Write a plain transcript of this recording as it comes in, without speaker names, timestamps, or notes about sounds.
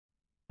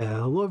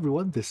Hello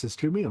everyone, this is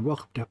Jimmy and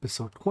welcome to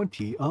episode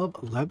 20 of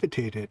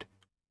Levitated.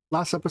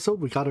 Last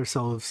episode we got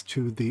ourselves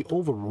to the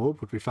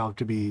overworld, which we found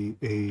to be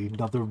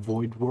another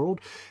void world,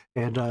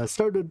 and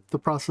started the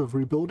process of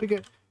rebuilding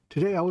it.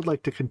 Today I would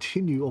like to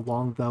continue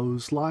along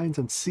those lines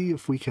and see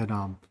if we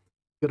can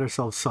get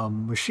ourselves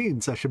some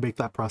machines that should make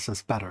that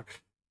process better.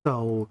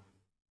 So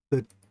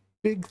the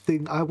big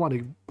thing I want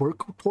to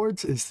work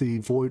towards is the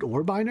void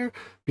ore miner,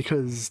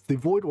 because the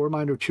void ore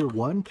miner tier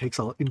 1 takes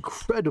an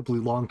incredibly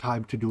long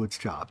time to do its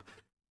job.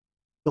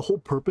 The whole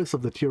purpose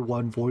of the tier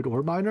 1 void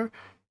ore miner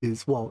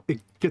is, well, it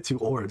gets you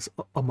ores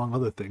among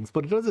other things,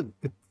 but it doesn't,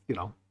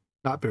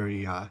 not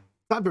very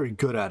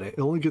good at it.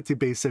 It only gets you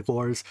basic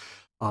ores.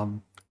 The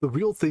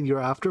real thing you're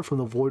after from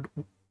the void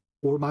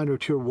ore miner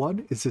tier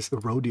 1 is this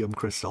erodium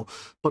crystal,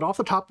 but off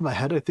the top of my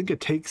head I think it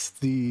takes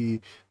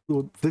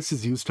this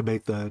is used to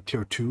make the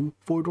tier 2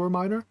 void ore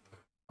miner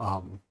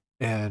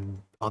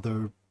and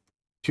other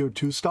tier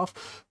 2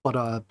 stuff, but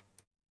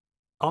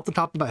off the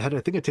top of my head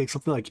I think it takes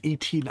something like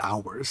 18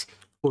 hours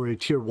for a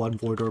tier 1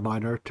 void ore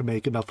miner to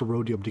make enough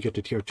erodium to get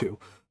to tier 2.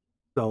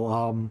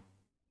 So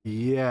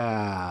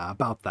yeah,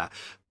 about that.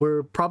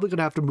 We're probably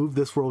gonna have to move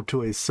this world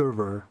to a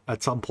server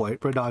at some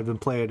point. Right now I've been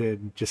playing it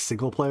in just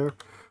single player,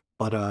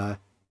 but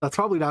that's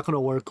probably not going to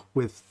work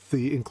with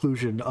the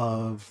inclusion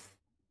of,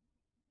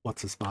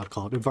 what's this mod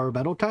called?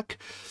 Environmental tech.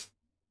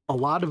 A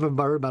lot of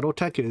environmental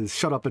tech is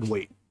shut up and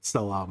wait.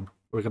 So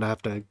we're going to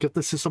have to get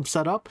the system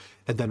set up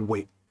and then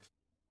wait.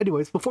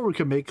 Anyways, before we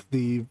can make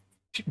the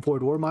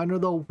void ore miner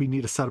though, we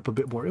need to set up a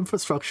bit more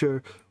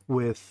infrastructure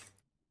with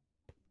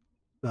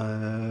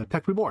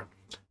Tech Reborn.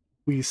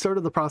 We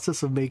started the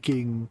process of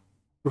making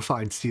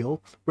refined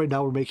steel. Right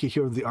now we're making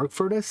here in the arc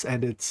furnace,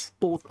 and it's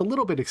both a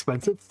little bit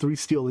expensive. 3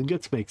 steel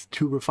ingots makes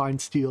 2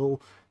 refined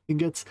steel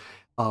ingots.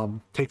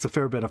 Takes a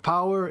fair bit of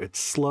power. It's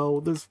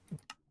slow. This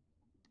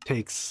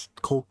takes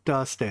coke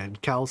dust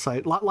and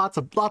calcite. Lots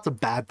of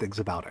bad things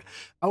about it.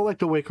 I would like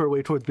to work our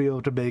way towards being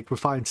able to make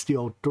refined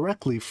steel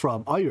directly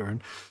from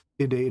iron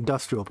in an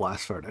industrial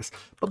blast furnace.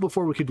 But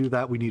before we can do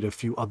that, we need a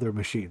few other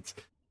machines.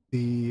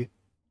 The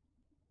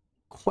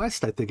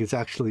quest, I think, is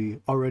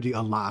actually already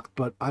unlocked,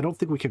 but I don't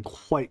think we can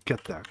quite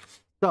get there.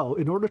 So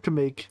in order to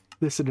make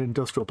this an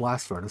industrial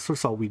blast furnace,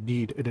 first of all, we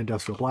need an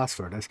industrial blast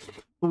furnace,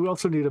 but we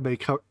also need to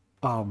make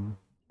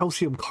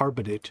calcium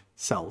carbonate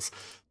cells.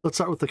 Let's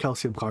start with the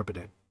calcium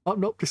carbonate. Oh,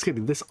 nope, just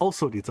kidding. This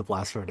also needs a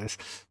blast furnace.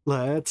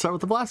 Let's start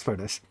with the blast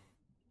furnace.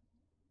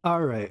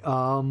 All right.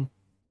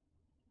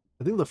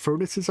 I think the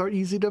furnaces are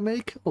easy to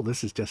make. Oh,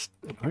 this is just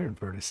an iron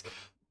furnace.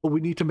 But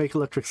we need to make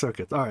electric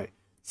circuits. All right.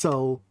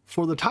 So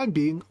for the time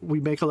being, we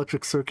make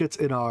electric circuits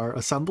in our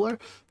assembler,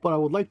 but I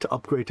would like to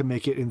upgrade to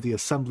make it in the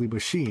assembly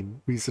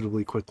machine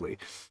reasonably quickly.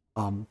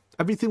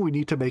 Everything we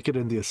need to make it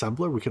in the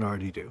assembler, we can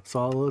already do.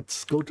 So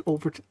let's go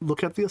over to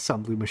look at the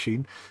assembly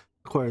machine.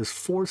 It requires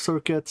 4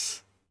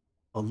 circuits,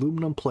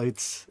 aluminum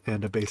plates,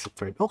 and a basic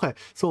frame. Okay,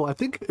 so I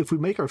think if we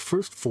make our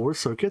first 4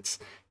 circuits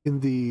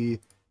in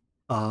the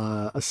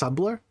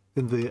assembler,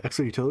 in the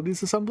extra utilities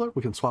assembler,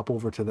 we can swap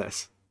over to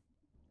this.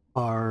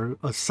 Our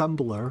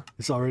assembler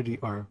is already,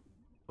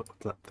 what's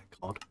that thing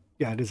called?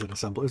 Yeah, it is an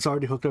assembler. It's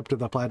already hooked up to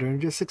the Planet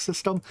Energetics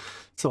system,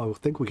 so I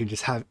think we can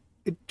just have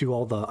it do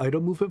all the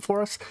item movement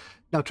for us.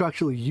 Now, to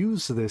actually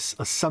use this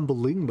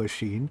assembling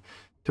machine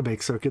to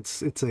make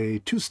circuits, it's a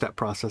 2-step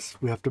process.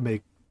 We have to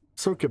make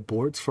circuit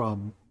boards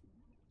from,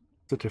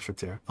 what's the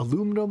difference here?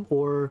 Aluminum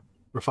or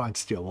refined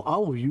steel? Well, I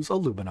will use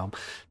aluminum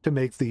to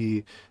make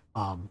the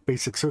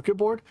basic circuit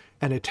board,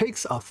 and it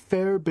takes a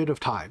fair bit of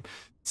time.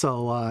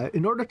 So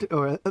in order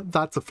to,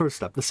 that's the first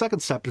step. The second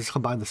step is to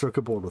combine the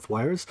circuit board with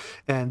wires,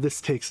 and this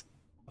takes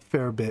a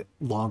fair bit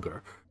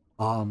longer.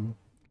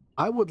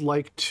 I would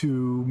like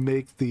to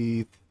make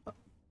the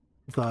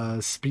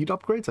speed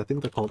upgrades. I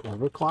think they're called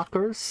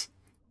overclockers.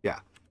 Yeah,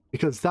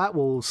 because that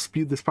will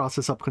speed this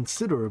process up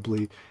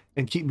considerably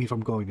and keep me from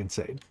going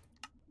insane.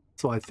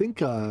 So I think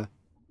let's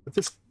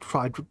just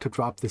try to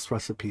drop this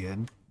recipe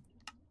in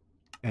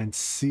and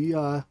see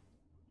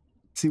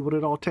what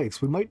it all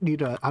takes. We might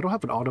need I don't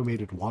have an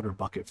automated water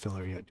bucket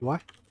filler yet, do I?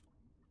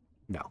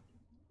 No.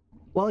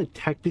 While I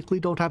technically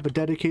don't have a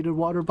dedicated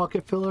water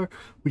bucket filler,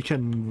 we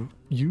can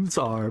use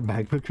our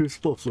magma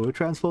crucible fluid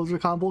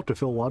transposer combo to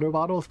fill water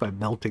bottles by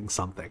melting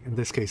something, in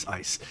this case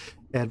ice.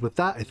 And with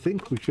that, I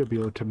think we should be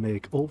able to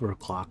make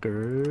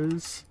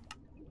overclockers.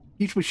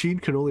 Each machine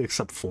can only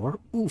accept 4.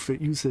 Oof,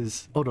 it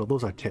uses, oh no,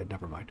 those are 10,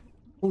 never mind.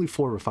 Only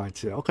 4 refined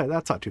steel. Okay,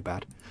 that's not too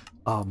bad.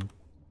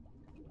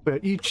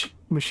 But each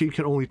machine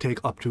can only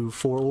take up to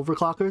 4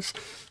 overclockers.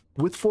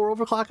 With 4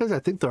 overclockers, I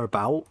think they're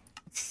about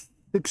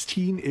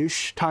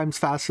 16-ish times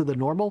faster than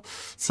normal.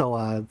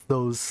 So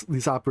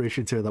these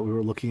operations here that we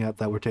were looking at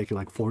that were taking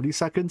like 40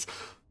 seconds,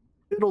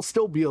 it'll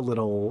still be a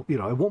little, it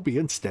won't be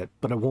instant,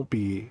 but it won't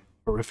be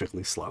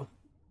horrifically slow,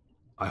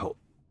 I hope.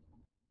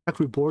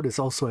 Tech Reborn is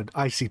also an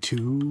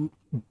IC2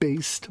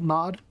 based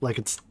mod. Like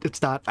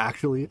it's not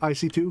actually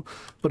IC2,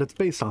 but it's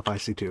based off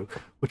IC2,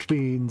 which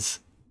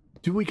means,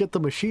 do we get the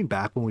machine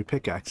back when we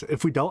pickaxe it?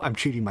 If we don't, I'm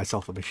cheating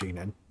myself a machine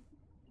in.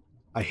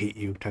 I hate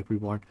you, Tech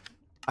Reborn.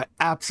 I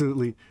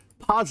absolutely,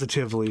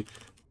 positively,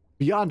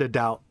 beyond a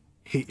doubt,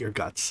 hate your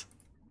guts.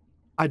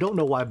 I don't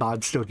know why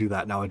mods still do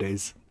that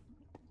nowadays.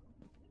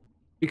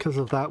 Because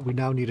of that, we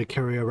now need to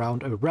carry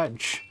around a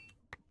wrench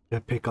to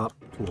pick up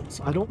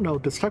tools. I don't know,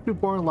 does Tech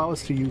Reborn allow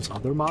us to use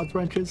other mods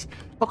wrenches?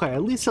 Okay,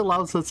 at least it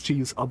allows us to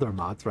use other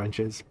mods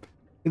wrenches.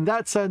 In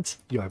that sense,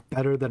 you are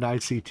better than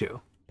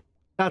IC2.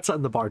 Not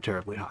setting the bar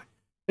terribly high.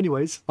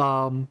 Anyways,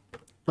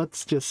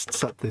 let's just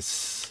set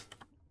this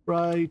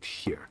right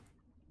here.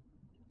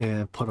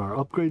 And put our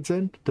upgrades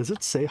in. Does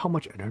it say how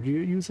much energy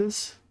it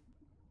uses?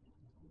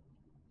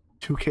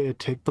 2k a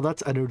tick, but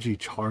that's energy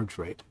charge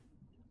rate.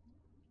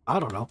 I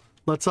don't know.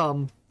 Let's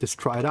just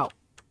try it out.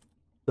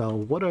 So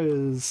what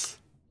is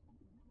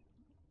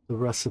the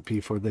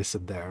recipe for this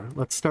in there?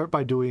 Let's start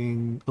by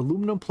doing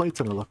aluminum plates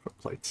and electric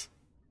plates.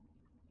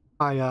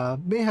 I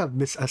may have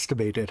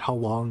misestimated how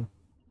long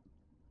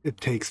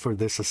it takes for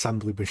this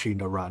assembly machine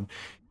to run.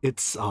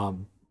 It's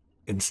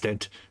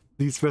instant.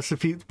 These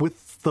recipes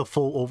with the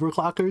full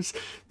overclockers,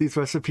 these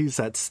recipes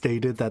that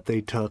stated that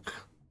they took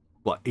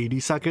what 80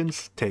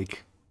 seconds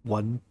take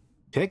 1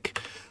 tick.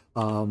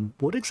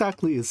 What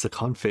exactly is the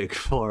config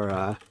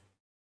for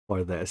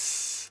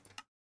this?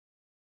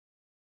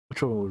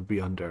 Which one would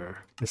be under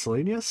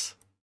miscellaneous?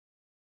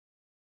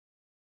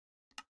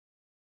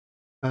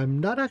 I'm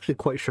not actually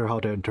quite sure how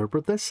to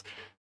interpret this.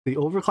 The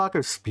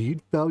overclocker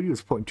speed value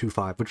is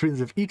 0.25, which means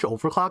if each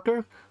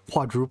overclocker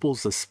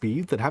quadruples the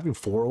speed, then having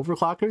 4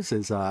 overclockers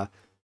is,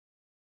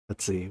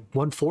 let's see,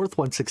 1/4,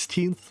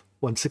 1/16,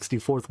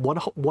 1/64,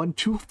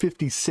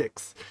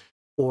 1/256,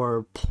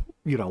 or,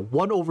 you know,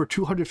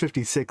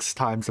 1/256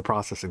 times the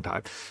processing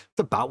time. It's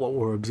about what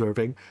we're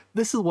observing.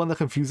 This is one that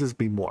confuses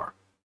me more.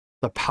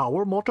 The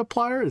power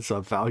multiplier is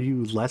a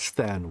value less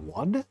than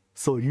 1,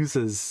 so it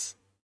uses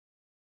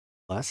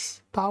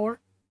less power?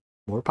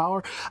 More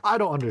power? I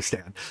don't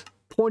understand.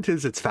 Point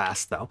is, it's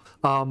fast though.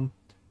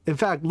 In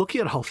fact,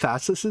 looking at how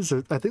fast this is,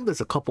 I think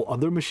there's a couple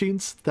other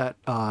machines that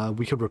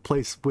we can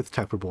replace with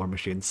Tech Reborn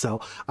machines.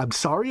 So I'm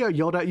sorry I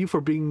yelled at you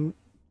for being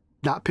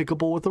not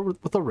pickable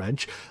with a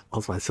wrench.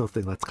 Also, I still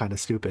think that's kind of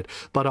stupid.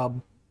 But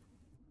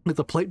with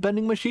a plate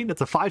bending machine,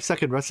 it's a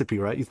 5-second recipe,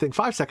 right? You think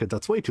 5 seconds,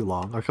 that's way too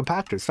long. Our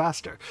compactor's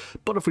faster.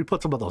 But if we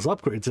put some of those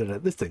upgrades in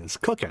it, this thing is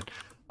cooking.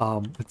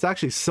 It's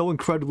actually so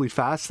incredibly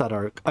fast that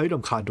our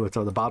item conduits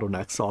are the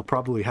bottleneck, so I'll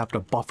probably have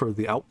to buffer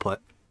the output.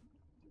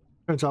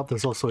 Turns out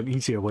there's also an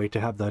easier way to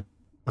have the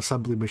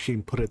assembly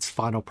machine put its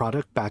final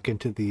product back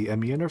into the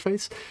ME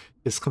interface.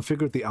 Is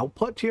configure the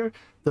output here.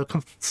 The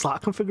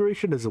slot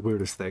configuration is the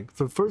weirdest thing.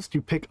 So first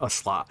you pick a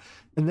slot,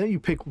 and then you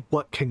pick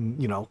what can,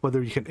 you know,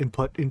 whether you can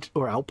input into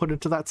or output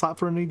into that slot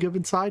for any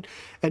given side.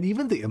 And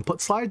even the input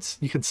slides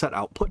you can set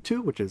output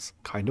to, which is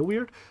kind of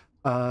weird.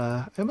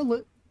 I'm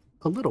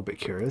a little bit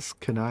curious.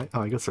 Can I?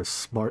 Oh, I guess they're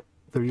smart.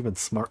 They're even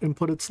smart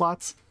inputted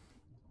slots.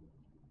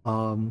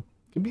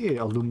 Give me an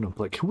aluminum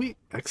plate. Can we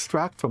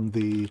extract from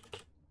the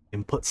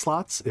input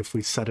slots if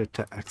we set it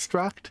to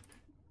extract?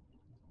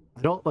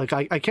 I don't like.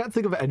 I can't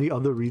think of any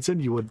other reason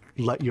you would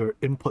let your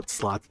input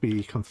slots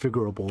be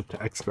configurable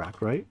to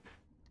extract, right?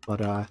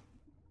 But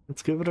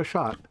let's give it a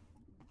shot.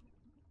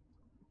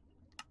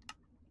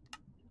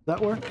 That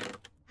work?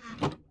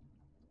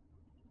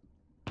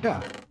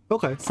 Yeah.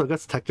 Okay. So I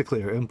guess technically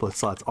your input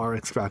slots are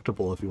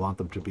extractable if you want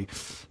them to be,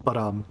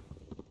 but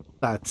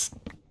that's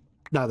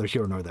neither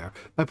here nor there.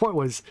 My point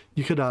was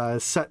you could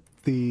set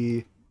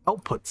the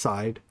output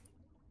side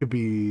to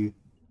be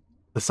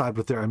the side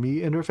with their ME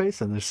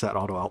interface and then set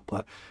auto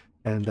output,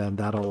 and then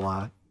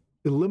that'll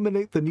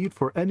eliminate the need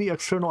for any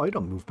external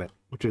item movement,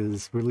 which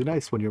is really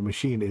nice when your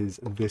machine is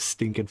this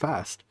stinking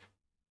fast.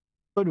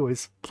 So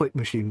anyways, plate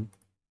machine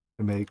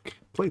to make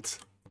plates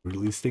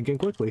really stinking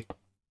quickly.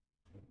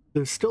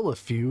 There's still a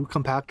few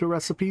compactor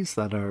recipes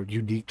that are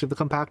unique to the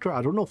compactor.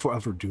 I don't know if we'll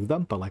ever do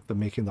them, but like the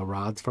making the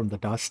rods from the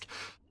dust.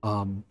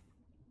 And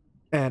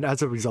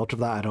as a result of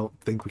that, I don't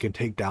think we can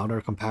take down our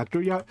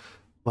compactor yet.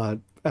 But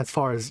as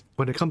far as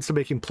when it comes to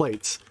making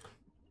plates,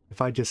 if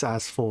I just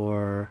ask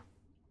for,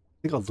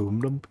 I think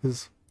aluminum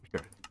is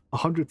here,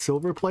 100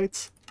 silver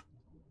plates,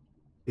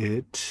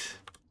 I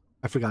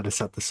forgot to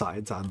set the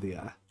sides on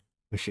the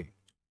machine.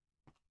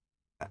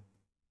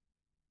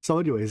 So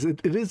anyways,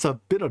 it is a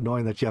bit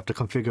annoying that you have to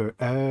configure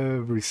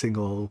every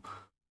single,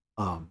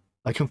 oh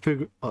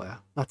yeah,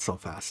 that's so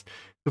fast.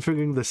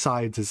 Configuring the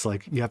sides is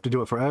like, you have to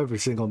do it for every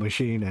single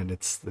machine, and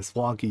it's this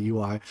wonky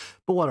UI,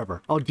 but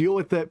whatever. I'll deal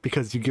with it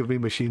because you give me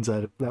machines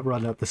that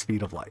run at the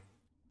speed of light.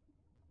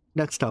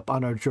 Next up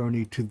on our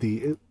journey to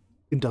the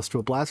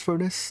industrial blast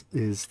furnace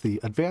is the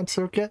advanced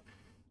circuit.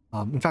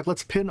 In fact,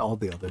 let's pin all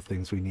the other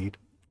things we need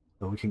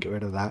so we can get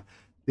rid of that.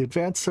 The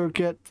advanced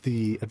circuit,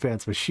 the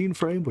advanced machine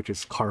frame, which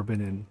is carbon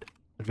and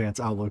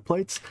advanced alloy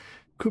plates,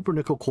 copper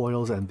nickel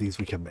coils, and these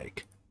we can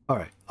make. All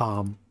right,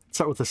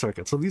 start with the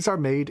circuit. So these are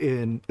made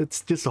in,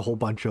 it's just a whole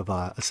bunch of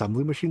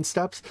assembly machine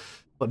steps,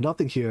 but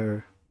nothing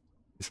here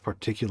is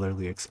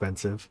particularly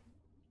expensive.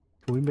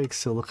 Can we make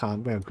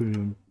silicon? Man,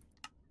 can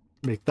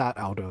we make that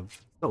out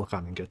of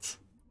silicon ingots?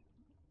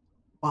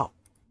 Wow.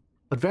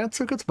 Advanced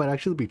circuits might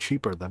actually be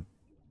cheaper than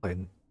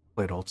plain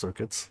old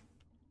circuits.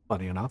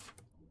 Funny enough.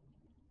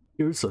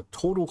 Here's a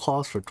total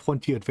cost for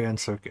 20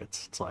 advanced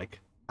circuits. It's like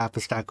half a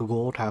stack of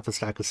gold, half a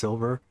stack of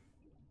silver,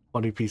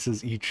 20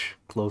 pieces each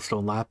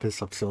glowstone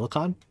lapis of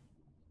silicon.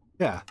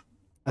 Yeah,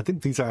 I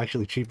think these are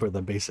actually cheaper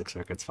than basic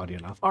circuits, funny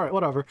enough. All right,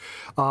 whatever.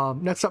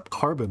 Next up,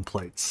 carbon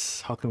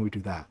plates. How can we do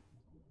that?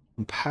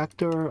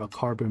 Compactor, a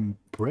carbon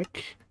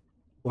brick,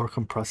 or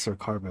compressor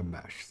carbon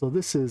mesh. So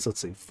this is,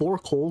 let's see, 4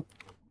 coal.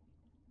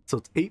 So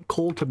it's 8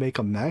 coal to make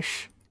a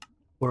mesh,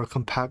 or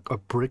a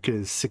brick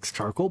is 6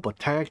 charcoal, but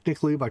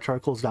technically my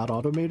charcoal is not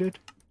automated.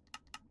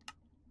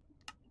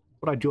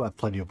 But I do have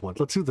plenty of wood.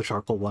 Let's do the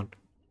charcoal one.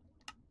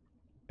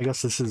 I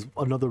guess this is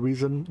another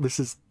reason, this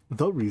is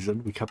the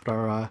reason we kept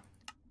our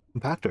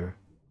compactor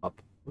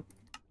up.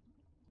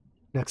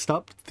 Next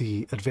up,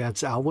 the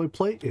advanced alloy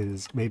plate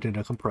is made in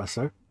a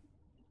compressor.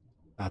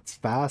 That's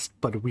fast,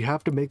 but we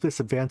have to make this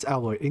advanced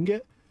alloy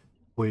ingot,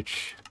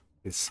 which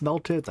is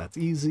smelted. That's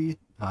easy.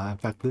 In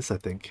fact, this I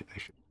think I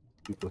should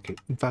duplicate.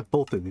 In fact,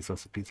 both of these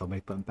recipes, I'll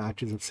make them in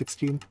batches of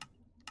 16.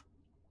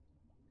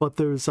 But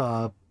there's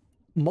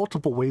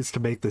multiple ways to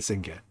make this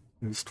ingot.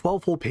 There's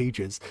 12 whole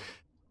pages.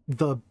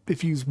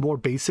 If you use more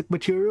basic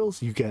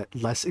materials, you get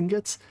less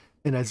ingots,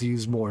 and as you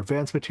use more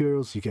advanced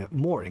materials, you get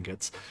more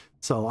ingots.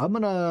 So I'm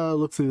gonna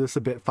look through this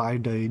a bit,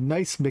 find a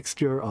nice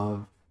mixture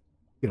of,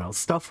 you know,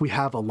 stuff we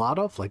have a lot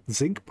of, like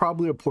zinc,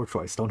 probably a poor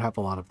choice. Don't have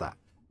a lot of that.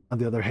 On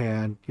the other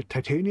hand,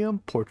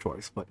 titanium, poor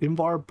choice. But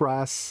invar,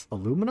 brass,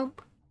 aluminum?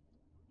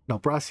 No,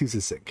 brass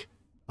uses zinc.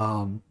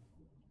 I'm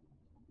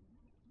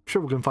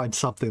sure we can find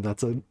something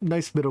that's a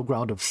nice middle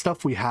ground of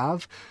stuff we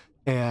have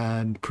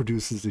and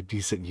produces a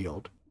decent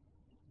yield.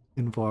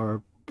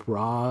 Invar,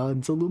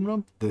 bronze,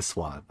 aluminum? This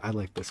one. I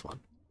like this one.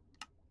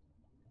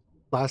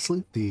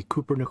 Lastly, the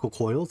copper nickel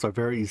coils are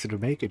very easy to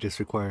make. It just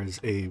requires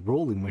a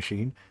rolling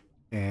machine.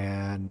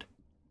 And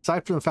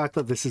aside from the fact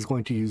that this is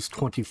going to use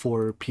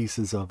 24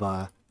 pieces of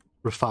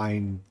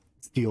refined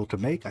steel to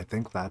make, I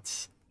think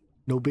that's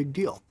no big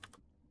deal.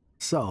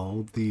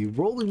 So the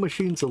rolling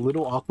machine's a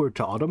little awkward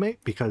to automate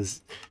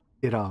because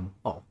it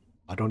oh,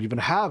 I don't even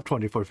have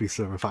 24 pieces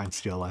of refined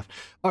steel left.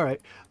 All right,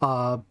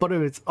 but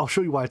I'll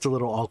show you why it's a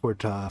little awkward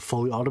to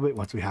fully automate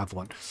once we have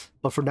one.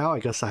 But for now, I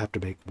guess I have to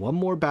make one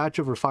more batch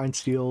of refined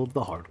steel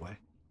the hard way.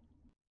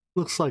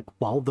 Looks like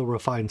while the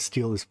refined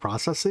steel is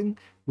processing,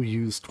 we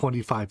use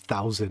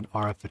 25,000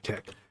 RF a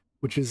tick,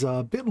 which is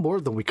a bit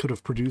more than we could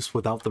have produced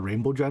without the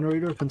rainbow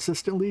generator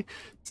consistently.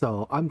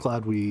 So I'm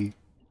glad we...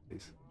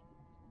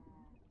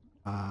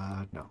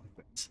 no.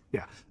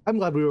 Yeah, I'm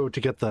glad we were able to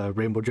get the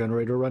rainbow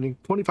generator running.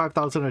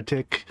 25,000 a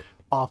tick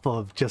off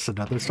of just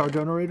another star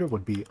generator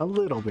would be a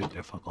little bit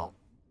difficult.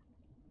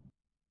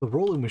 The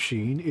rolling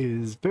machine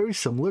is very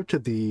similar to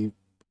the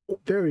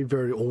very,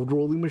 very old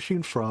rolling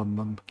machine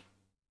from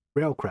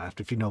Railcraft,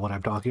 if you know what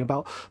I'm talking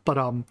about. But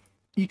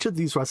each of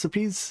these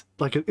recipes,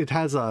 like it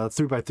has a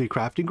 3x3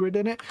 crafting grid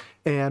in it,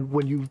 and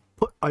when you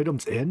put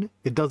items in,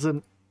 it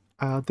doesn't,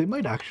 there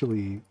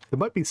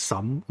might be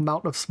some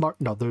amount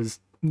of there's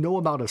no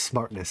amount of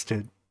smartness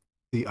to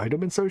the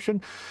item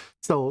insertion.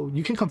 So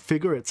you can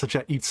configure it such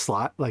that each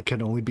slot can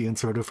only be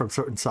inserted from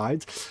certain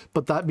sides,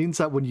 but that means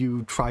that when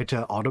you try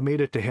to automate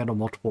it to handle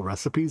multiple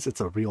recipes, it's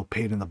a real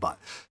pain in the butt.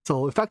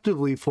 So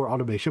effectively, for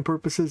automation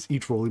purposes,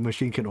 each rolling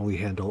machine can only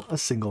handle a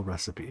single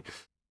recipe.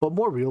 But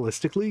more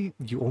realistically,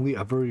 you only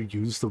ever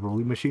use the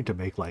rolling machine to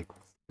make like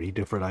 3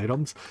 different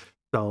items.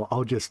 So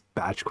I'll just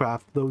batch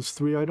craft those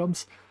 3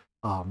 items.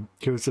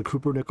 Here's the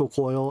copper nickel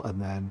coil, and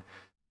then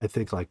I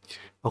think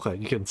okay,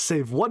 you can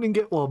save 1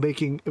 ingot while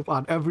making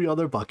on every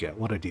other bucket.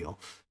 What a deal.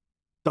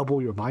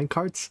 Double your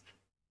minecarts.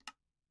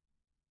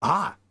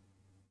 Ah,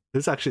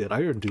 there's actually an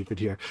iron dupe in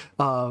here.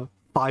 5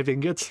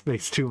 ingots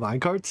makes 2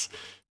 minecarts.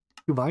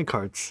 2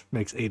 minecarts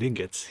makes 8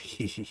 ingots.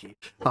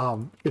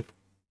 If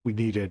we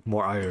needed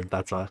more iron,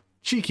 that's a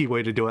cheeky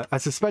way to do it. I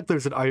suspect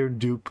there's an iron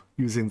dupe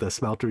using the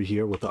smelter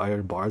here with the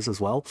iron bars as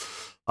well.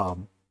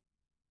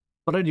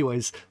 But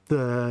anyways,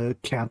 the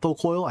cantho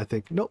coil, I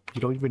think, nope,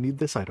 you don't even need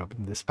this item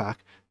in this pack.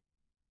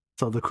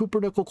 So the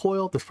copper nickel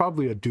coil, there's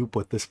probably a dupe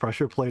with this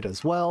pressure plate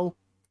as well.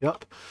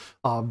 Yep.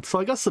 So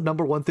I guess the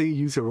number one thing you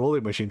use your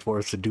rolling machine for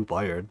is to dupe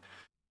iron.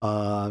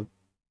 Well,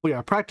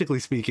 yeah, practically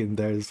speaking,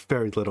 there's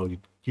very little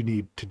you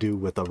need to do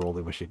with a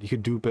rolling machine. You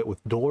can dupe it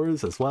with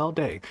doors as well.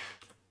 Dang.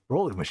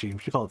 Rolling machine, we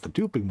should call it the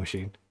duping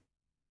machine.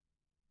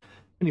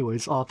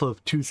 Anyways, off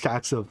of 2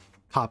 stacks of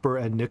copper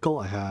and nickel,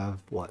 I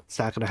have, what, 1.5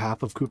 stacks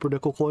of copper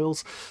nickel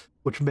coils,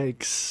 which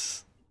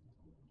makes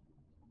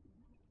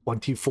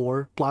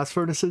 24 blast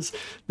furnaces.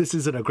 This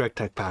isn't a Greg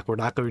Tech pack. We're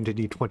not going to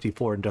need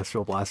 24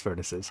 industrial blast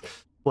furnaces,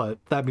 but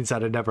that means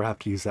that I never have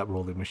to use that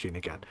rolling machine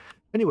again.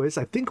 Anyways,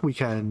 I think we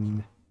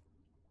can,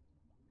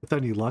 with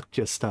any luck,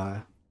 just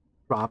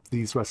drop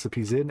these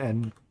recipes in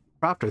and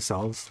craft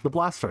ourselves the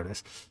blast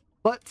furnace.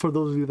 But for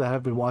those of you that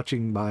have been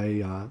watching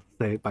my,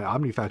 say, my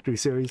Omnifactory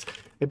series,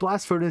 a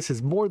blast furnace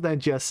is more than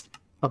just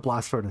a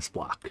blast furnace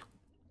block.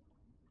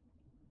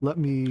 Let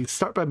me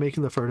start by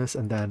making the furnace,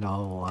 and then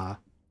I'll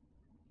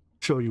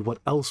show you what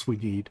else we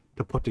need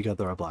to put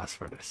together a blast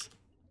furnace.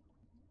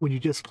 when you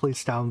just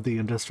place down the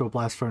industrial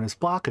blast furnace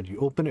block and you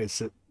open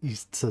it,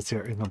 it says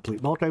here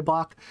incomplete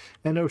multi-block,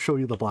 and it'll show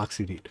you the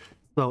blocks you need.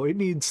 So it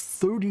needs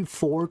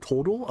 34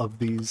 total of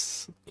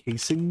these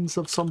casings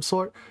of some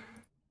sort,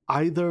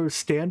 either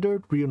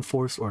standard,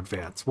 reinforced, or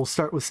advanced. We'll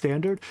start with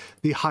standard.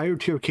 The higher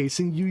tier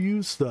casing you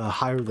use, the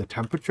higher the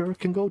temperature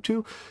can go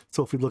to.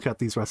 So if we look at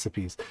these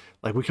recipes,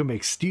 like we can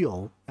make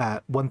steel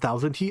at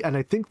 1000 heat, and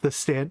I think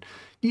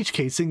each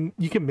casing,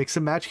 you can mix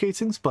and match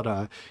casings,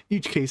 but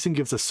each casing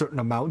gives a certain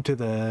amount to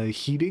the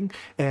heating,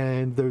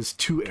 and there's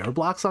 2 air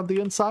blocks on the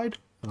inside.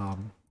 A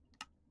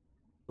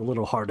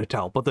little hard to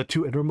tell, but the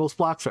 2 innermost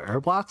blocks are air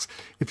blocks.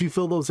 If you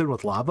fill those in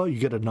with lava, you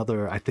get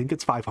another, I think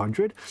it's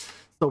 500.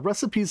 So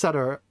recipes that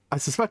are, I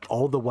suspect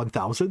all the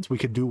 1000s we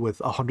can do with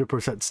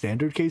 100%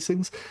 standard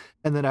casings,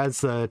 and then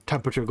as the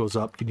temperature goes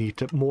up, you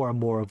need more and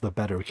more of the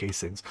better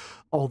casings,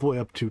 all the way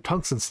up to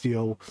tungsten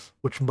steel,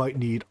 which might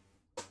need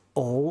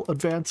all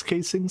advanced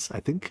casings.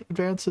 I think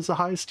advanced is the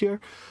highest tier,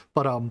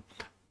 but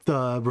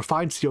the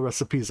refined steel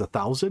recipe is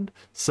 1000,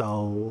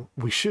 so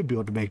we should be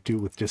able to make do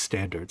with just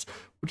standards,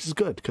 which is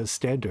good because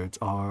standards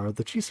are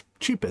the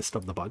cheapest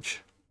of the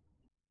bunch.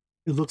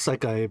 It looks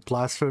like a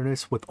blast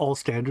furnace with all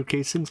standard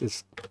casings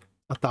is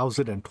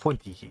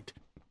 1020 heat.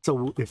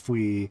 So if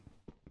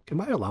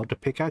am I allowed to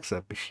pickaxe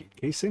a machine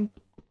casing?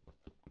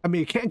 I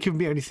mean, it can't give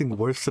me anything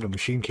worse than a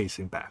machine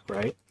casing back,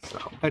 right?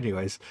 So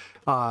anyways,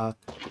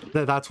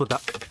 that's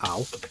without,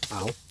 ow,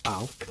 ow,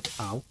 ow,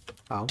 ow,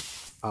 ow,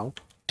 ow.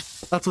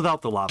 That's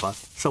without the lava.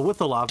 So with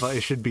the lava,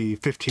 it should be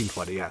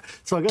 1520, yeah.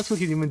 So I guess we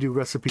can even do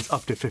recipes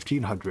up to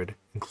 1500,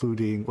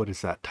 including, what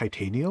is that,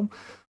 titanium?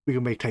 We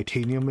can make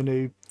titanium in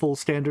a full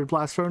standard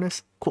blast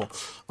furnace. Cool.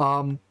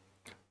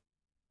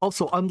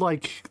 Also,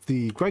 unlike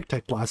the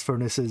Greg-Tech blast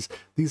furnaces,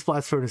 these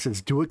blast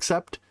furnaces do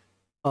accept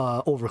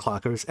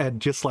overclockers,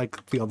 and just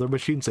like the other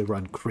machines, they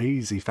run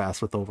crazy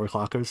fast with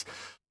overclockers.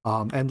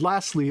 And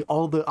lastly,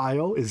 all the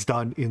IO is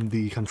done in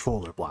the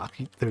controller block.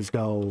 There's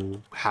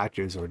no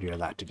hatches or any of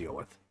that to deal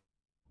with.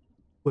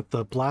 With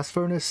the blast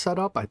furnace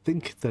setup, I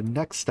think the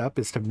next step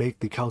is to make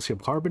the calcium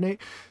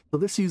carbonate. So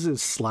this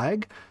uses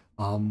slag.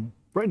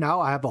 Right now,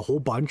 I have a whole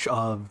bunch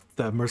of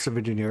the immersive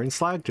engineering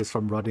slag just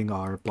from running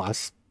our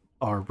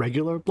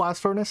regular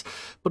blast furnace.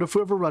 But if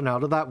we ever run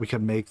out of that, we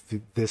can make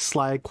this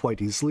slag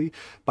quite easily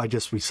by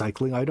just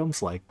recycling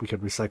items. Like we can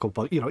recycle,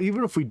 but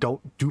even if we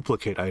don't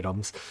duplicate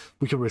items,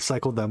 we can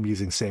recycle them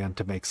using sand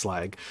to make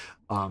slag.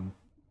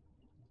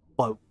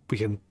 But we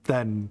can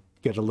then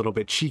get a little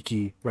bit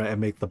cheeky, right,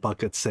 and make the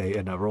buckets, say,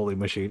 in a rolling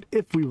machine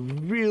if we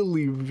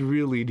really,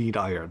 really need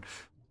iron.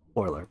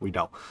 Spoiler, we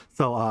don't.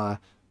 So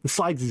the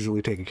slag's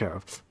easily taken care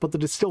of. But the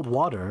distilled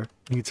water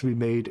needs to be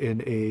made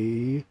in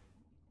a,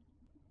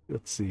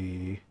 let's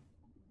see,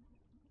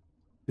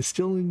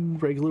 distilling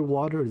regular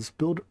water is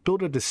build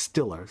a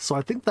distiller. So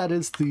I think that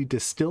is the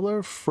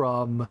distiller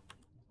from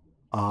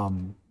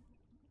where's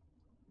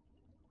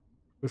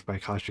my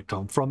Akashic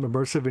Tome? From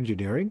Immersive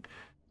Engineering.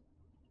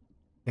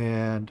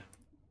 And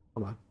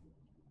hold on.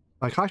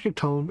 My Akashic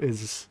Tome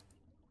is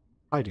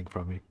hiding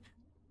from me.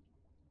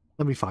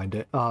 Let me find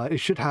it. It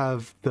should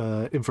have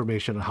the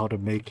information on how to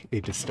make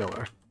a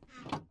distiller.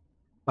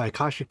 My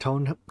Akashic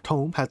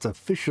Tome has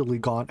officially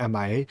gone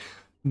MIA.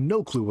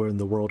 No clue where in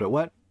the world it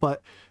went,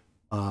 but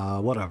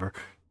whatever.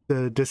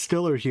 The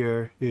distiller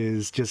here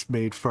is just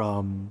made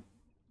from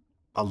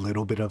a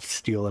little bit of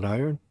steel and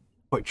iron.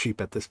 Quite cheap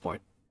at this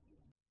point.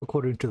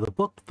 According to the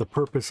book, the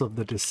purpose of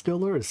the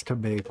distiller is to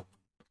make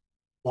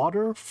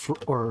water,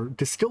 or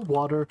distilled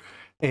water,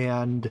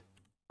 and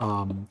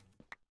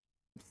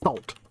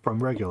salt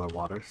from regular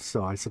water.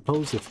 So I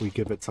suppose if we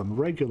give it some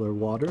regular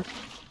water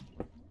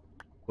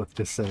with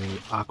just a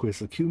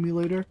aqueous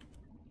accumulator,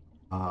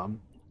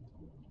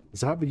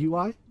 does it have a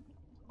UI?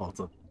 Oh,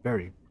 it's a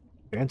very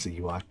fancy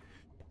UI.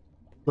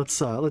 Let's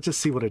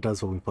just see what it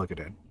does when we plug it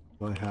in.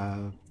 Do I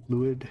have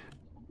fluid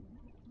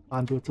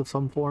conduits of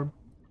some form?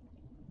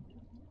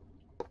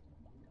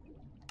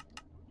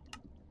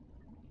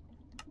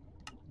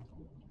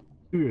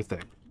 Do your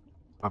thing.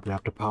 Probably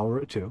have to power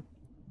it too.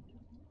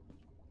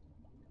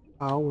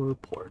 Power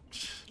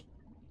port.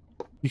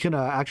 You can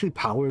actually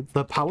power,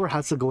 the power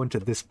has to go into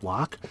this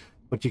block,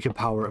 but you can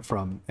power it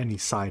from any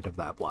side of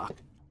that block.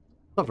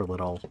 Clever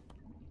little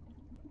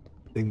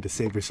thing to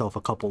save yourself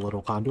a couple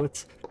little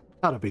conduits.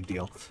 Not a big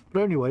deal.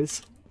 But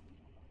anyways,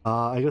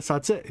 I guess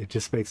that's it. It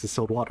just makes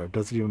distilled water. It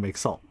doesn't even make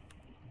salt.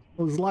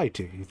 I was lied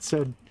to. It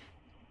said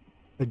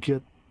I'd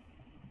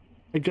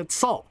get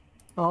salt.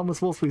 I'm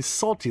supposed to be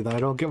salty that I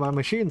don't get my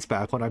machines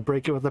back when I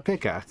break it with a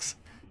pickaxe.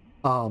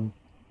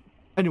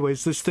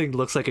 Anyways, this thing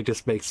looks like it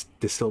just makes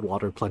distilled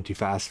water plenty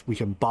fast. We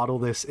can bottle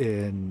this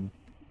in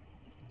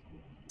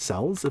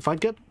cells.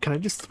 Can I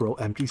just throw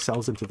empty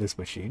cells into this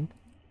machine?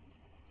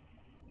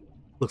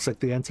 Looks like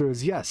the answer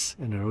is yes,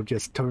 and it'll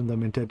just turn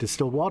them into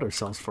distilled water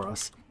cells for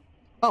us.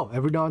 Oh,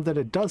 every now and then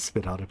it does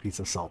spit out a piece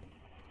of salt.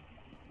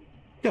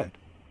 Good.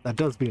 That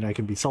does mean I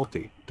can be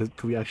salty. Can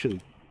we actually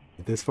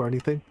do this for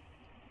anything?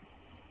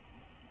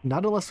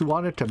 Not unless we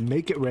wanted to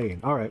make it rain.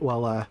 Alright,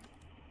 well,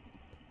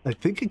 I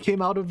think it came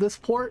out of this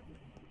port.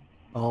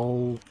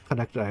 I'll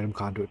connect an item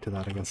conduit to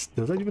that, I guess.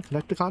 Does that even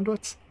connect to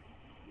conduits?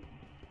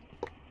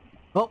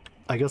 Oh,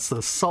 I guess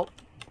the salt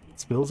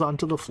spills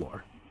onto the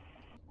floor.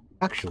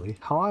 Actually,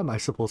 how am I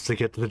supposed to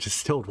get the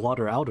distilled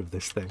water out of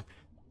this thing?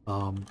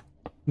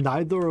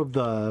 Neither of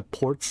the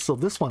ports, so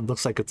this one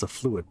looks like it's a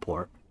fluid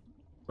port,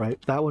 right?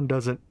 That one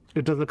doesn't,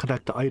 it doesn't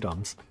connect to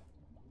items.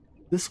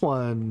 This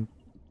one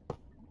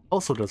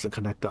also doesn't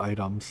connect to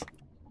items,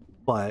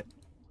 but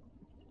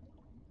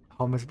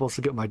how am I supposed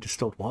to get my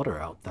distilled water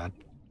out then?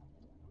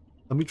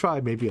 Let me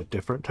try maybe a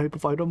different type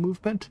of item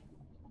movement.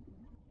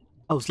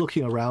 I was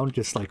looking around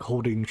just like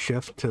holding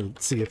shift to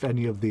see if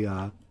any of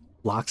the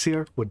blocks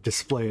here would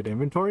display an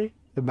inventory.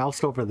 I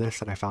moused over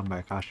this and I found my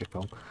Akashic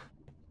film.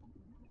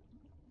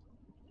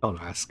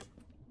 Don't ask.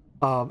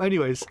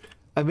 Anyways,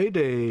 I made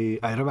a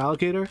item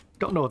allocator.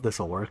 Don't know if this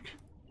will work.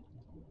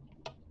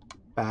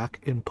 Back,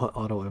 input,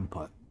 auto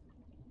input.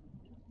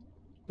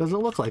 Doesn't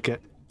look like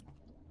it.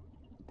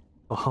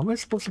 Well, how am I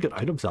supposed to get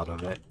items out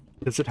of it?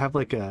 Does it have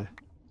like a...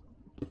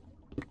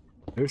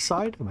 Other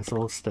side? Am I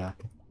supposed to...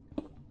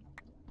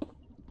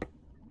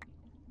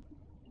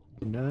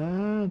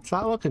 Nah, it's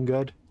not looking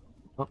good.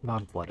 Oh,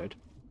 non-flooded.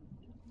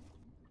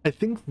 I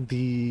think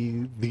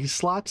these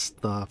slots,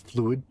 the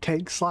fluid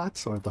tank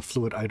slots, or the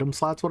fluid item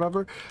slots,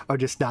 whatever, are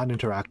just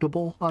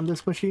non-interactable on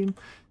this machine.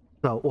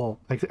 So, well,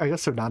 I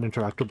guess they're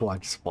non-interactable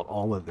on just about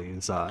all of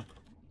these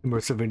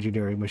immersive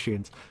engineering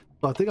machines.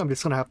 So I think I'm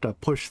just going to have to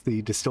push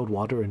the distilled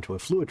water into a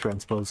fluid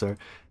transposer,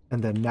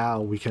 and then now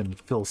we can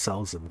fill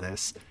cells in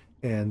this.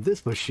 And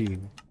this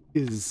machine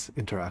is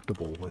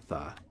interactable with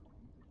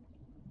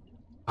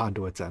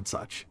conduits and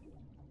such.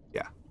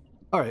 Yeah.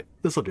 Alright,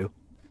 this will do.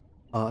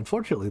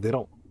 Unfortunately, they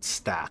don't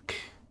stack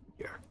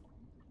here.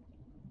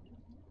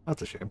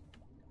 That's a shame.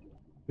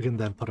 We can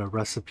then put a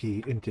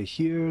recipe into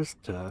here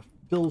to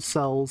fill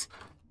cells,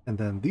 and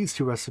then these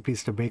two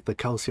recipes to make the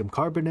calcium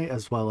carbonate,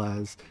 as well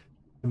as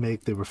to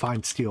make the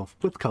refined steel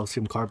with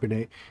calcium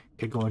carbonate,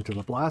 can go into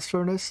the blast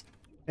furnace.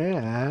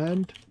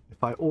 And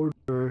if I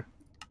order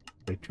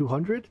say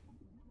 200,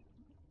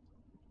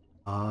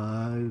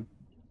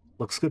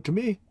 looks good to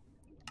me.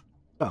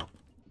 Oh,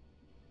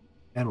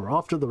 and we're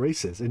off to the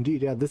races.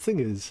 Indeed, yeah, this thing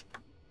is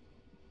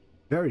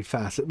very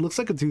fast. It looks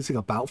like it's using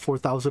about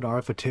 4,000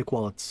 RF a tick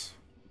while it's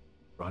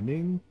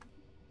running.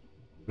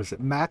 What is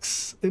it?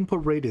 Max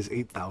input rate is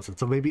 8,000,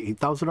 so maybe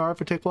 8,000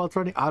 RF a tick while it's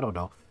running? I don't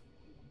know.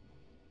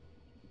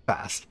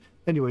 Fast.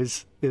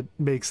 Anyways, it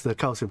makes the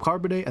calcium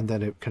carbonate, and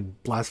then it can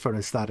blast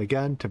furnace that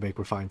again to make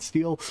refined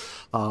steel.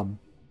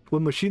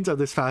 When machines are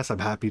this fast, I'm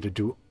happy to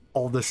do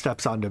all the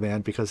steps on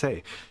demand because,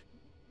 hey,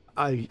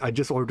 I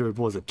just ordered,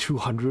 what was it,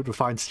 200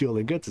 refined steel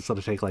ingots. It's going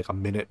to take like a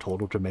minute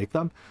total to make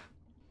them.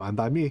 Fine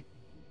by me.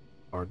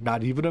 Or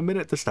not even a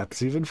minute, the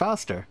step's even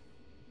faster.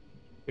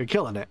 You're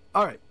killing it.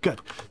 Alright,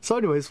 good. So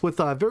anyways, with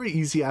very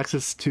easy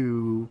access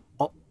to,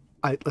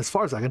 as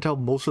far as I can tell,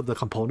 most of the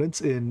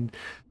components in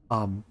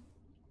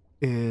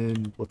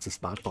what's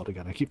this mod called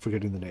again? I keep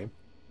forgetting the name.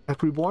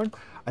 Tech Reborn.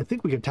 I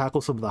think we can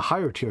tackle some of the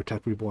higher tier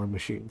Tech Reborn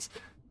machines.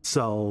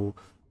 So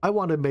I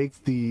want to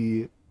make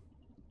the,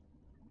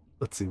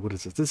 let's see, what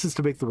is this? This is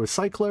to make the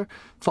recycler,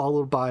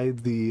 followed by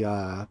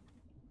the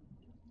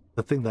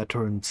thing that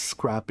turns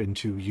scrap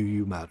into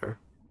UU matter.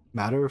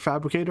 Matter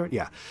fabricator?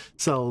 Yeah.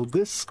 So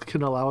this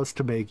can allow us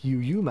to make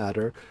UU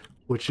matter,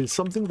 which is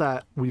something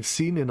that we've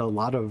seen in a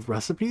lot of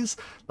recipes.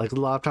 Like a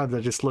lot of times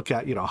I just look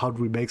at, how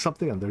do we make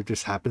something, and there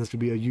just happens to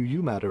be a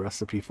UU matter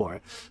recipe for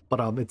it.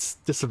 But it's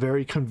just a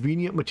very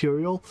convenient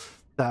material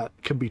that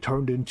can be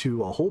turned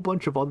into a whole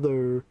bunch of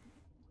other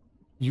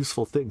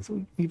useful things,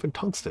 even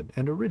tungsten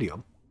and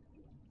iridium.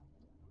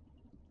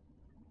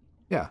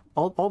 Yeah,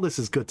 all this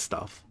is good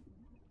stuff.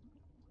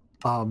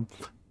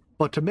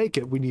 But to make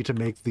it, we need to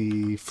make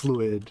the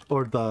fluid,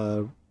 or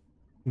the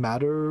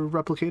matter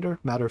replicator,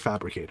 matter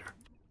fabricator.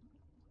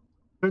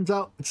 Turns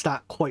out it's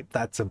not quite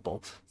that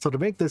simple. So to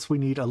make this, we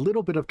need a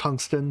little bit of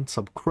tungsten,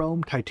 some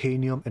chrome,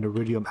 titanium, and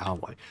iridium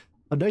alloy.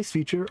 A nice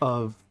feature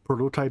of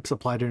Prototype's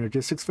Applied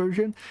Energistics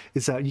version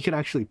is that you can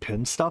actually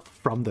pin stuff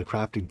from the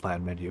crafting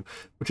plan menu,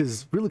 which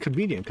is really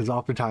convenient because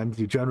oftentimes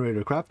you generate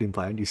a crafting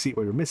plan, you see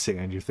what you're missing,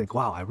 and you think,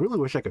 wow, I really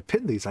wish I could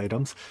pin these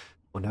items.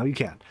 Well, now you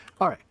can.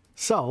 All right.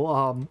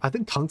 So, I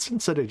think tungsten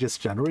said it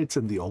just generates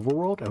in the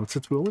overworld, and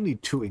since we only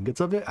need 2 ingots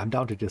of it, I'm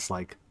down to just,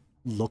 like,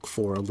 look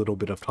for a little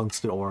bit of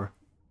tungsten ore.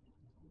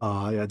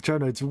 Yeah, it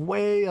generates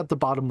way at the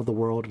bottom of the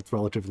world. It's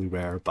relatively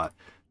rare, but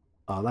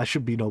that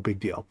should be no big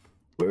deal.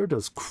 Where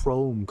does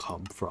chrome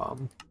come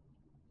from?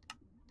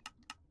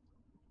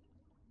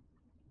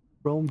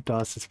 Chrome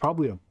dust is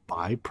probably a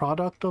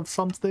byproduct of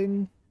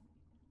something.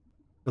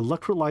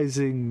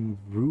 Electrolyzing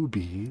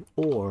ruby,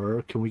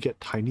 or can we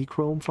get tiny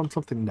chrome from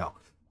something? No.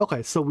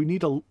 Okay, so we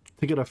need to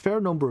get a fair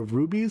number of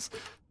rubies,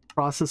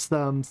 process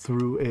them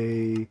through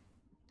a,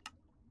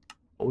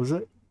 what was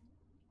it?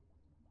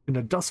 An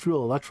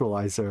industrial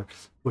electrolyzer,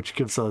 which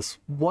gives us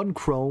 1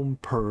 chrome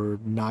per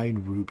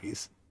 9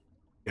 rubies.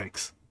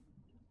 Yikes.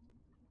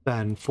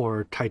 Then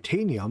for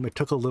titanium, it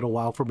took a little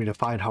while for me to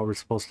find how we're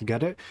supposed to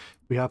get it.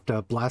 We have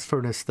to blast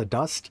furnace the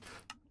dust,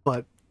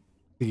 but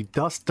The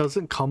dust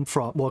doesn't come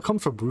from, well, it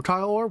comes from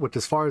rutile ore, which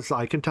as far as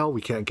I can tell,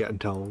 we can't get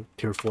until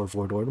tier 4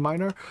 void ore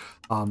miner.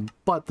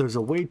 But there's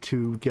a way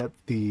to get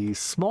the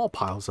small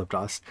piles of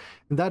dust,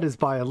 and that is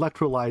by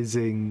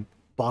electrolyzing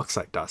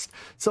bauxite dust.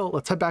 So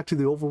let's head back to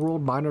the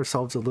overworld, mine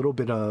ourselves a little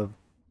bit of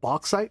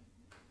bauxite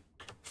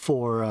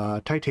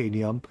for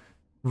titanium,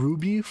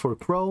 ruby for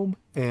chrome,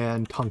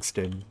 and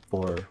tungsten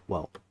for,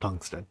 well,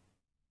 tungsten.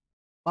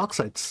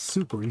 Bauxite's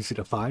super easy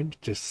to find,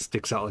 just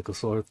sticks out like a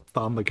sore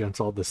thumb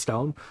against all the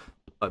stone.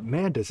 But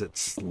man, does it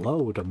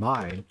slow to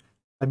mine.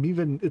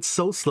 It's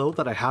so slow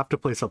that I have to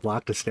place a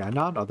block to stand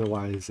on,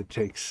 otherwise it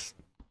takes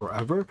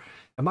forever.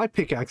 And my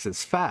pickaxe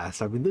is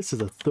fast. I mean, this is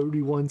a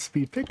 31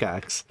 speed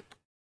pickaxe.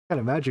 I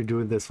can't imagine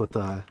doing this with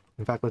a,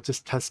 in fact, let's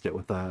just test it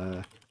with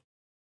a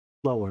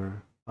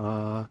slower.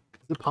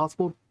 Is it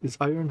possible? Is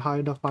iron high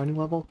enough mining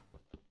level?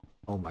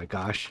 Oh my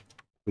gosh,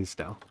 please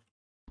no.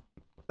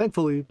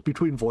 Thankfully,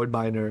 between void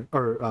miner,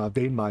 or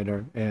vein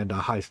miner and a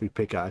high speed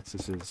pickaxe,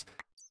 this is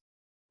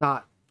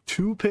not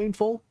too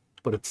painful,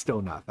 but it's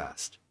still not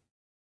fast.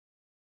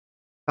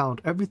 Found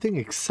everything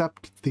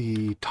except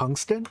the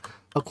tungsten.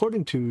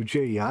 According to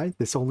JEI,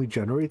 this only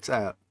generates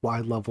at Y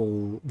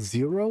level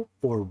 0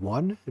 or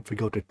 1. If we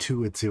go to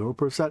 2, it's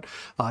 0%.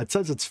 It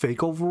says it's fake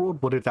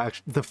overworld, but it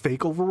actually, the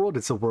fake overworld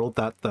is a world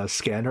that the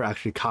scanner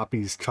actually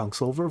copies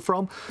chunks over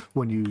from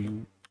when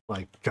you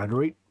like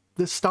generate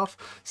this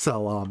stuff.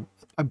 So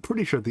I'm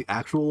pretty sure the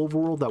actual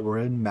overworld that we're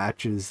in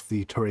matches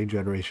the terrain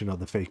generation of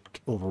the fake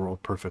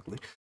overworld perfectly.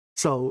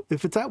 So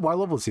if it's at Y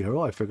level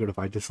 0, I figured if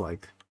I just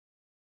like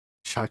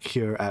check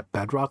here at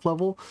bedrock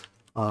level,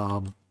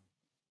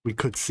 we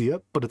could see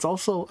it, but it's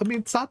also, I mean,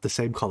 it's not the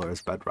same color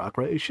as bedrock,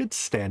 right? It should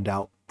stand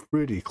out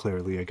pretty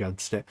clearly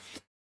against it,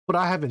 but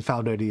I haven't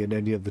found any in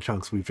any of the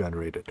chunks we've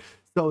generated.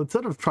 So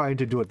instead of trying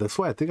to do it this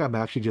way, I think I'm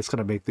actually just going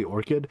to make the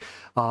orchid.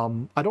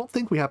 I don't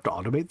think we have to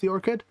automate the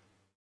orchid.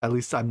 At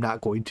least I'm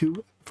not going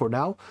to for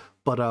now,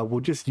 but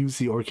we'll just use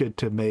the orchid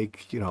to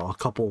make, you know, a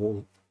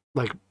couple,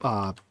 like,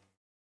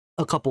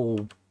 a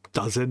couple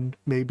dozen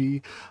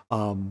maybe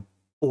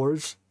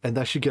ores, and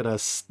that should get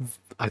us,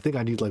 I think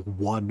I need like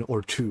 1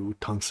 or 2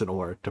 tungsten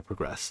ore to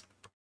progress.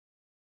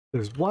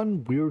 There's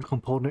one weird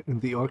component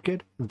in the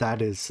orchid,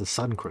 that is the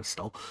sun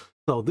crystal.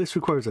 So this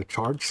requires a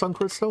charged sun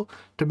crystal.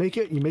 To make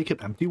it, you make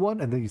an empty one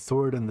and then you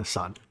throw it in the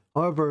sun.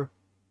 However,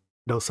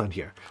 no sun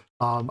here.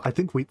 I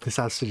think this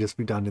has to just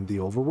be done in the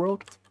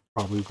overworld.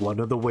 Probably one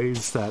of the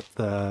ways that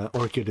the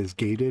orchid is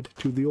gated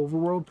to the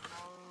overworld.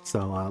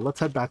 So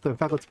let's head back there. In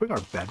fact, let's bring our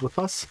bed with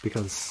us,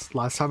 because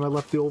last time I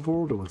left the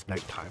overworld, it was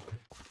nighttime.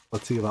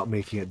 Let's see about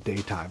making it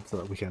daytime so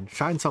that we can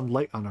shine some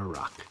light on our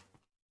rock.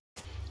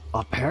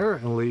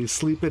 Apparently,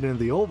 sleeping in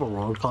the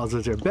overworld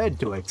causes your bed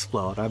to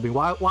explode. I mean,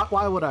 why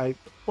would I?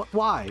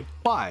 Why?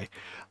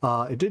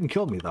 It didn't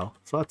kill me, though,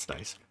 so that's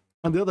nice.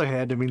 On the other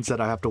hand, it means that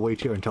I have to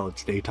wait here until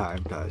it's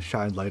daytime to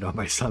shine light on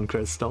my sun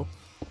crystal.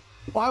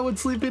 Why would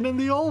sleeping in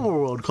the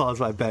overworld cause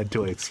my bed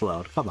to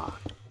explode? Come on.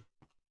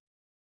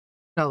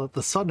 Now that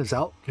the sun is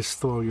out, just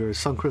throw your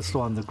sun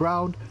crystal on the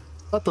ground,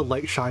 let the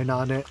light shine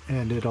on it,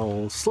 and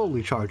it'll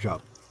slowly charge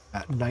up.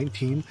 At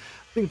 19,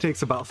 I think it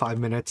takes about 5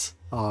 minutes.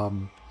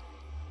 I'm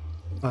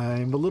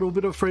a little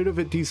bit afraid of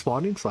it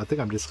despawning, so I think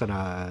I'm just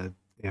gonna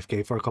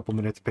AFK for a couple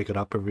minutes, pick it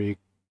up every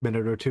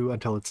minute or two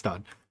until it's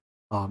done.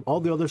 All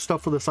the other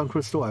stuff for the sun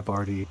crystal I've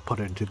already put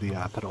into the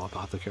petal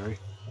apothecary.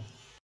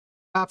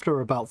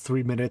 After about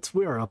 3 minutes,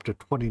 we are up to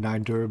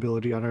 29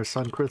 durability on our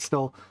sun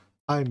crystal.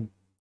 I'm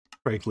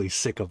frankly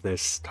sick of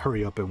this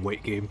hurry up and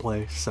wait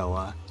gameplay,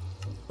 so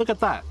look at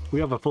that, we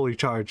have a fully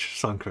charged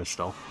sun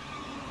crystal.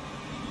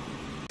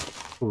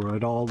 Throw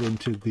it all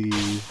into the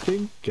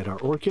thing, get our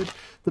orchid.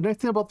 The nice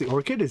thing about the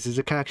orchid is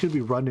it can actually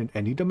be run in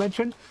any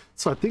dimension,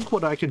 so I think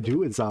what I can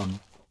do is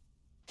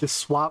just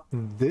swap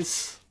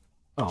this.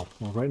 Oh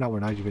well, right now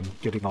we're not even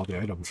getting all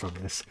the items from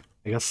this.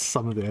 I guess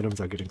some of the items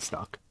are getting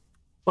stuck.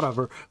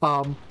 Whatever,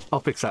 I'll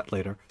fix that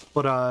later.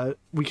 But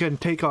we can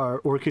take our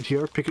orchid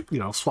here, pick it, you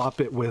know, swap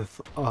it with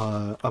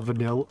the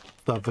vanilla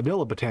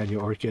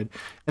Botania orchid,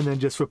 and then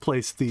just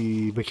replace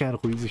the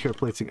mechanical user here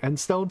placing end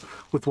stone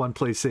with one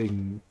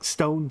placing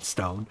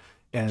stone,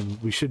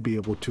 and we should be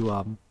able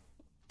to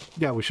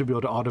yeah, we should be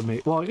able to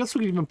automate. Well, I guess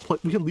we can even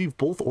we can leave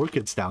both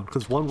orchids down,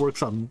 because one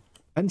works on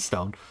end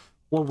stone,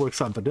 one works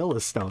on vanilla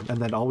stone, and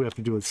then all we have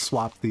to do is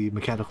swap the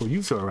mechanical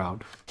user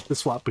around to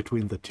swap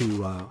between the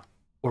two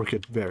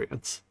orchid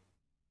variants.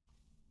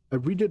 I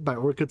redid my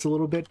orchids a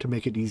little bit to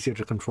make it easier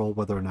to control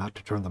whether or not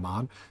to turn them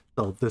on.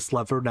 So this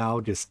lever now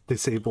just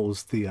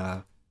disables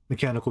the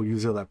mechanical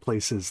user that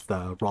places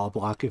the raw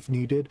block if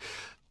needed,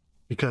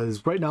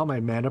 because right now my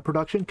mana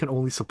production can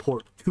only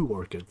support 2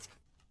 orchids.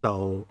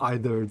 So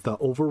either the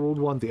overworld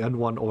one, the end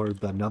one, or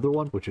the nether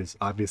one, which is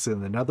obviously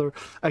in the nether,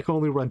 I can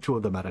only run 2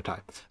 of them at a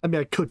time. I mean,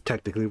 I could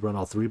technically run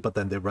all 3, but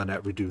then they run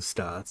at reduced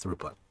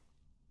throughput.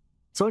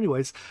 So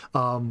anyways,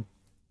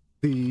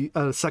 The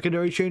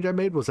secondary change I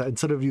made was that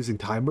instead of using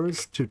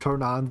timers to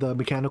turn on the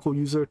mechanical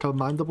user to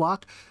mine the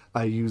block,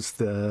 I used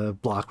the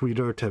block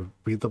reader to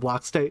read the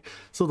block state.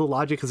 So the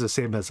logic is the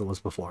same as it was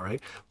before,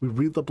 right? We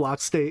read the block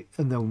state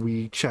and then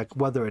we check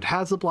whether it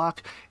has a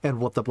block and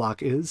what the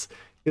block is.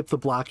 If the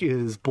block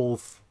is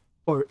both,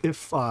 or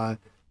if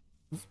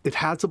it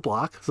has a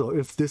block, so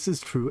if this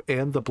is true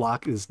and the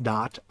block is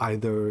not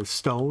either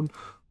stone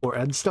or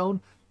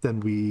endstone, then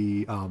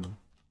we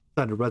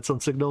send a redstone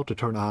signal to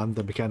turn on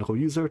the mechanical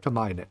user to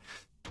mine it.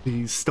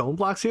 These stone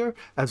blocks here,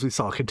 as we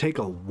saw, can take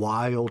a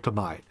while to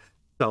mine.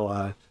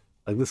 So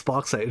like this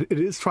block site, it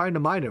is trying to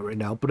mine it right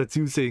now, but it's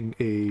using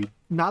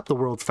not the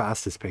world's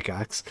fastest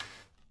pickaxe.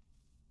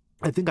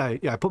 I think I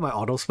put my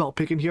auto smelt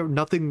pick in here.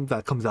 Nothing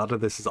that comes out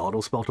of this is auto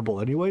smeltable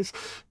anyways,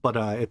 but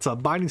it's a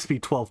mining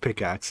speed 12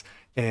 pickaxe,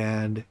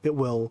 and it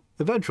will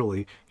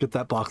eventually get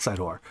that bauxite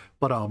ore.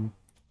 But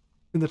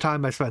in the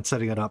time I spent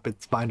setting it up,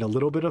 it's mined a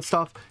little bit of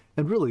stuff,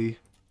 and really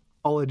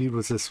all I need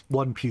was this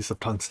one piece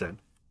of tungsten,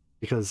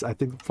 because I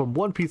think from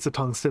one piece of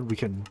tungsten we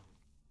can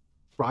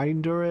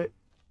grinder it.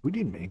 We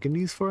need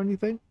manganese for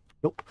anything?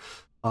 Nope.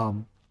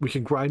 We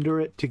can grinder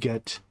it to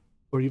get,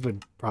 or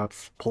even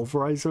perhaps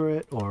pulverizer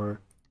it,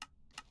 or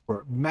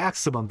for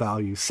maximum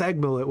value, sag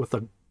mill it with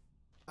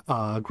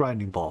a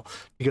grinding ball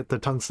to get the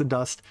tungsten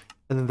dust,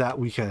 and then that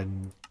we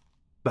can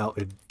melt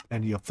in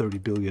any of 30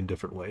 billion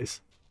different ways.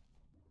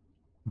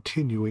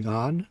 Continuing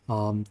on,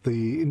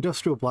 the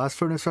industrial blast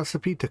furnace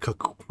recipe to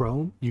cook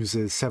chrome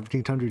uses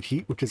 1700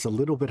 heat, which is a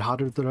little bit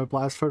hotter than our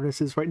blast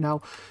furnaces right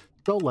now.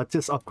 So let's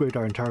just upgrade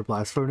our entire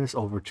blast furnace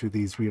over to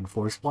these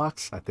reinforced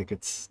blocks. I think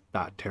it's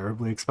not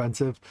terribly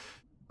expensive.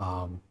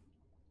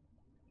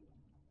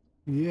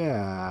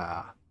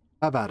 Yeah,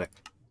 how about it?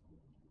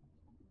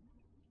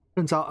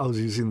 Turns out I was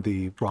using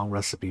the wrong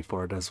recipe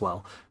for it as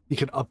well. You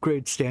can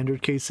upgrade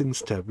standard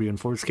casings to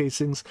reinforced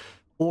casings,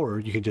 or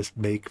you can just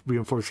make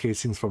reinforced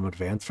casings from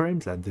advanced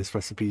frames, and this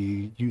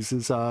recipe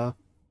uses 4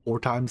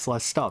 times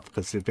less stuff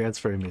because the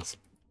advanced frame is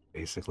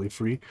basically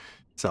free.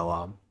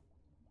 So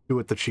do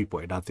it the cheap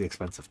way, not the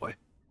expensive way.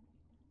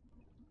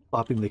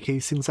 Swapping the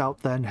casings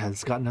out then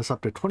has gotten us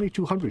up to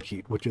 2200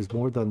 heat, which is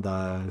more than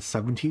the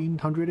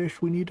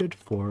 1700-ish we needed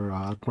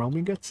for chrome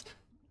ingots.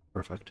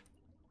 Perfect.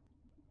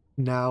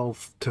 Now,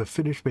 to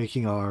finish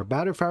making our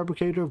matter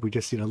fabricator, we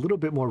just need a little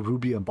bit more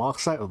ruby and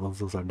bauxite, although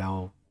those are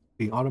now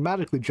being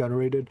automatically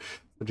generated.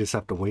 We just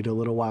have to wait a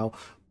little while.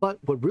 But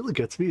what really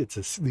gets me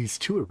is these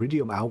 2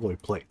 iridium alloy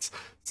plates.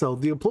 So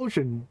the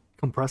implosion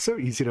compressor,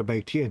 easy to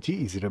make, TNT,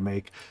 easy to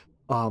make.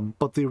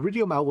 But the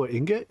iridium alloy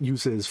ingot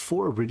uses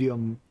 4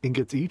 iridium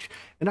ingots each,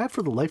 and I,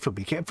 for the life of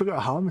me, can't figure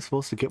out how I'm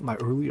supposed to get my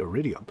early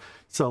iridium.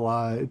 So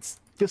it's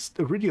just,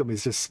 iridium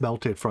is just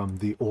smelted from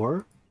the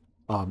ore,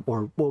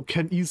 or, well,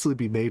 can easily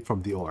be made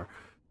from the ore.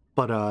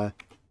 But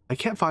I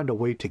can't find a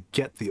way to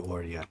get the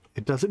ore yet.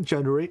 It doesn't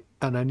generate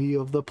on any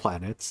of the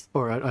planets,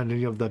 or on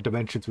any of the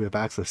dimensions we have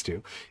access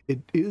to. It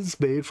is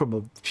made from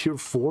a tier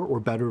 4 or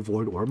better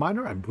void ore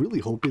miner. I'm really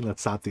hoping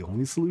that's not the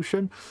only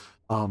solution.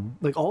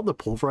 Like all the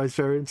pulverized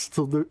variants,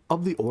 so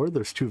of the ore,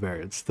 there's 2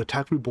 variants, the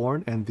Tech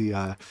Reborn and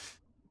the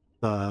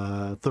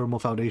Thermal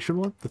Foundation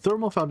one. The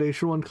Thermal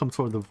Foundation one comes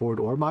from the Void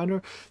Ore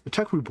Miner. The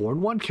Tech Reborn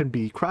one can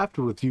be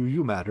crafted with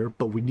UU matter,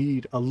 but we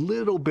need a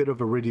little bit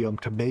of iridium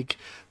to make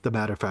the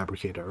matter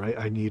fabricator, right?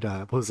 I need,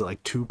 what was it,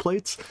 like 2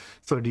 plates?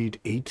 So I need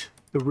 8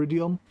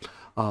 iridium.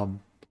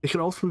 It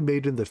can also be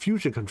made in the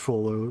fusion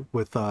controller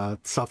with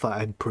stuff that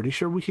I'm pretty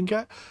sure we can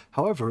get.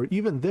 However,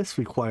 even this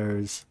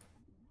requires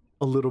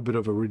a little bit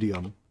of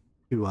iridium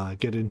to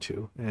get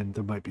into, and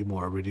there might be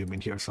more iridium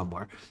in here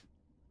somewhere.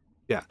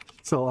 Yeah,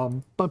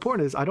 so my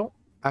point is I don't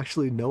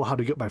actually know how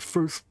to get my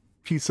first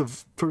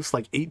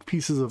like 8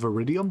 pieces of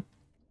iridium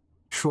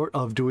short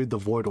of doing the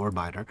void ore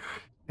miner,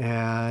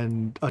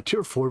 and a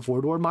tier 4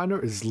 void ore miner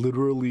is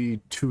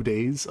literally 2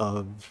 days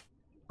of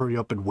hurry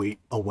up and wait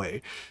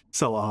away.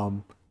 So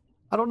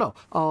I don't know.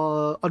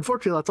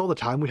 Unfortunately, that's all the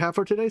time we have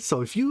for today.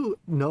 So if you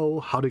know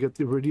how to get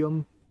the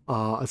iridium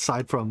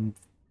aside from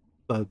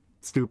the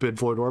stupid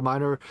void ore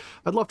miner,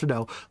 I'd love to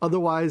know.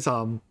 Otherwise,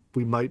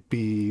 there might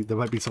be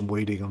some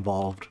waiting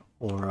involved,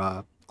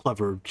 or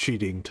clever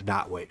cheating to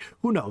not wait.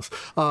 Who knows?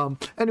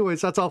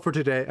 Anyways, that's all for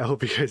today. I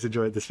hope you guys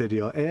enjoyed this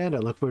video, and I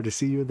look forward to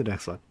seeing you in the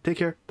next one. Take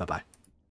care. Bye bye.